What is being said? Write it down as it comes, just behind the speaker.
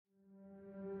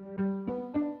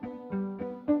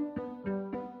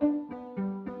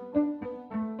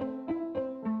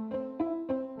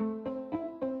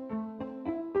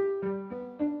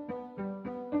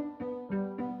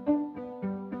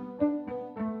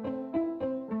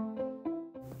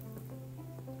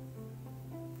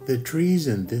The trees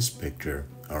in this picture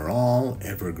are all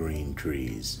evergreen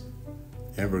trees.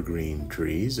 Evergreen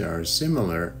trees are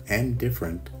similar and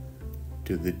different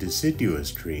to the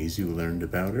deciduous trees you learned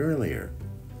about earlier.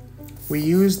 We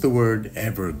use the word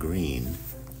evergreen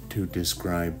to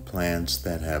describe plants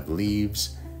that have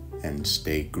leaves and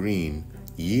stay green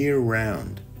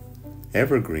year-round.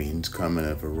 Evergreens come in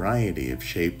a variety of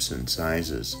shapes and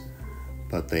sizes,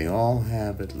 but they all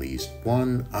have at least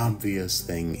one obvious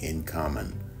thing in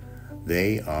common.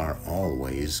 They are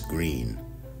always green.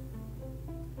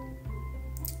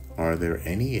 Are there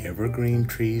any evergreen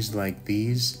trees like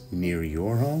these near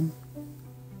your home?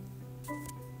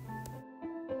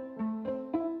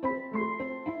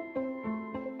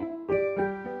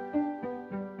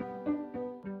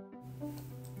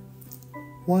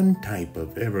 One type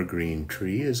of evergreen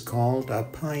tree is called a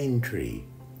pine tree.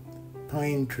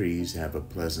 Pine trees have a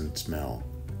pleasant smell,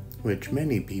 which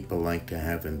many people like to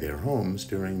have in their homes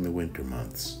during the winter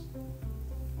months.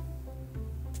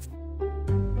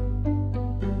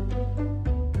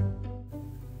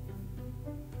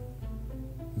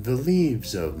 The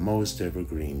leaves of most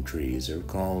evergreen trees are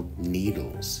called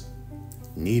needles.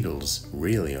 Needles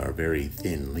really are very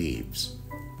thin leaves.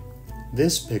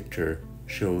 This picture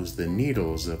shows the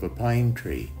needles of a pine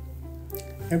tree.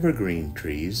 Evergreen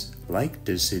trees, like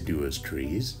deciduous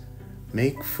trees,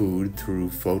 make food through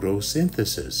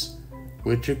photosynthesis,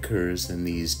 which occurs in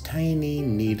these tiny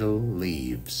needle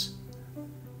leaves.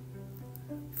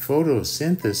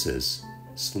 Photosynthesis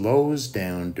slows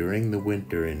down during the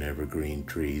winter in evergreen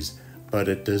trees, but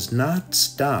it does not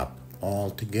stop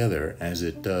altogether as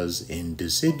it does in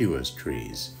deciduous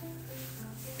trees.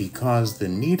 Because the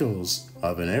needles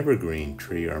of an evergreen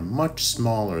tree are much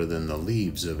smaller than the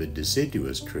leaves of a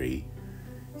deciduous tree,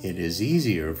 it is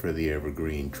easier for the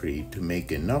evergreen tree to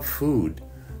make enough food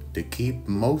to keep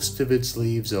most of its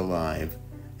leaves alive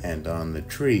and on the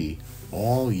tree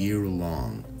all year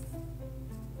long.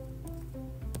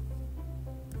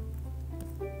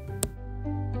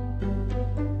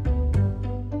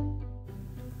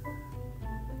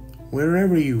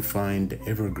 Wherever you find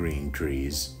evergreen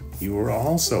trees, you are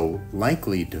also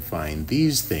likely to find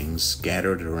these things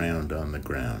scattered around on the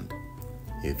ground.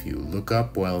 If you look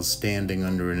up while standing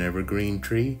under an evergreen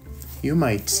tree, you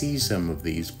might see some of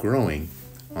these growing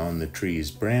on the tree's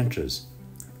branches.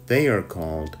 They are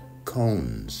called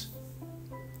cones.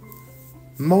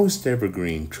 Most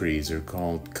evergreen trees are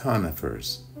called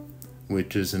conifers,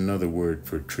 which is another word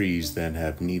for trees that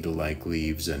have needle-like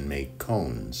leaves and make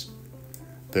cones.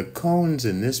 The cones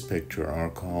in this picture are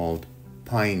called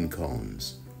pine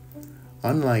cones.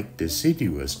 Unlike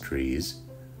deciduous trees,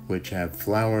 which have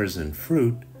flowers and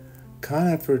fruit,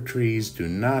 conifer trees do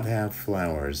not have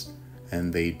flowers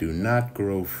and they do not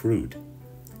grow fruit.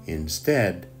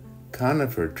 Instead,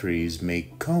 conifer trees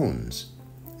make cones,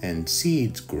 and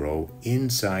seeds grow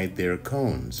inside their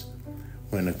cones.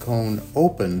 When a cone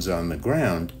opens on the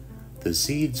ground, the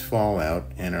seeds fall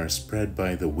out and are spread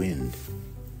by the wind.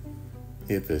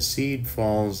 If a seed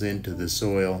falls into the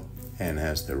soil and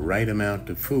has the right amount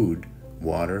of food,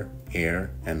 water,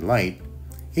 air, and light,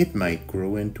 it might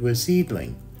grow into a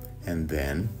seedling, and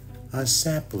then a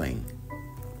sapling.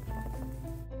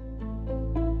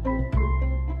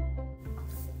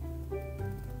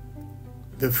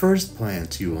 The first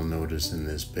plants you will notice in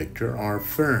this picture are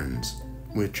ferns,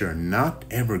 which are not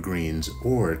evergreens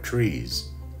or trees.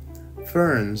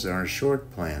 Ferns are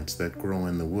short plants that grow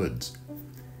in the woods.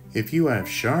 If you have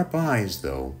sharp eyes,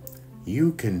 though,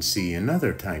 you can see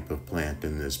another type of plant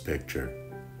in this picture.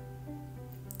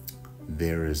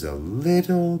 There is a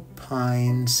little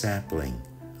pine sapling,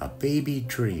 a baby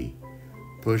tree,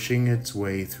 pushing its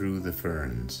way through the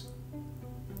ferns.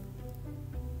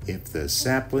 If the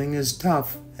sapling is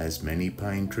tough, as many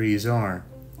pine trees are,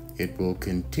 it will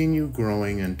continue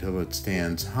growing until it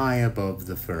stands high above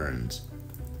the ferns.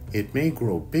 It may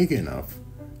grow big enough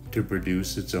to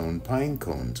produce its own pine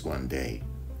cones one day.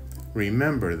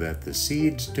 Remember that the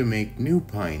seeds to make new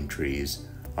pine trees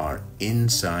are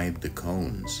inside the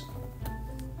cones.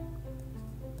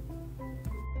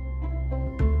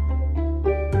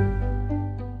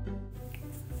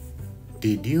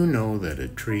 Did you know that a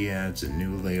tree adds a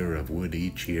new layer of wood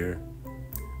each year?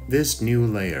 This new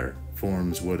layer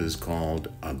forms what is called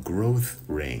a growth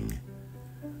ring.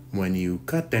 When you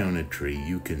cut down a tree,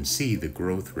 you can see the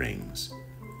growth rings.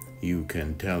 You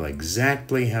can tell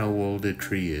exactly how old a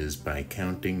tree is by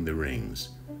counting the rings.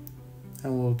 How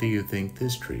old do you think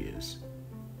this tree is?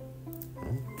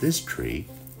 Well, this tree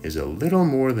is a little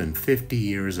more than 50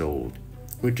 years old,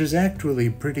 which is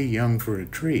actually pretty young for a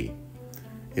tree.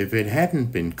 If it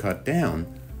hadn't been cut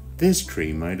down, this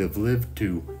tree might have lived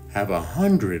to have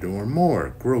 100 or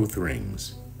more growth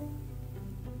rings.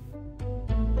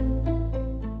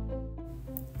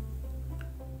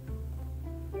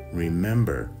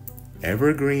 Remember,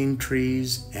 evergreen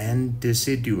trees and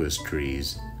deciduous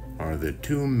trees are the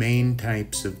two main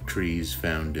types of trees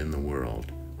found in the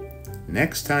world.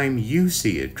 Next time you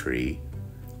see a tree,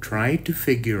 try to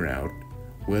figure out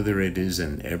whether it is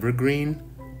an evergreen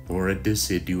or a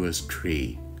deciduous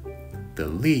tree. The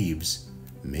leaves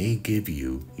may give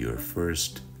you your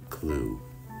first clue.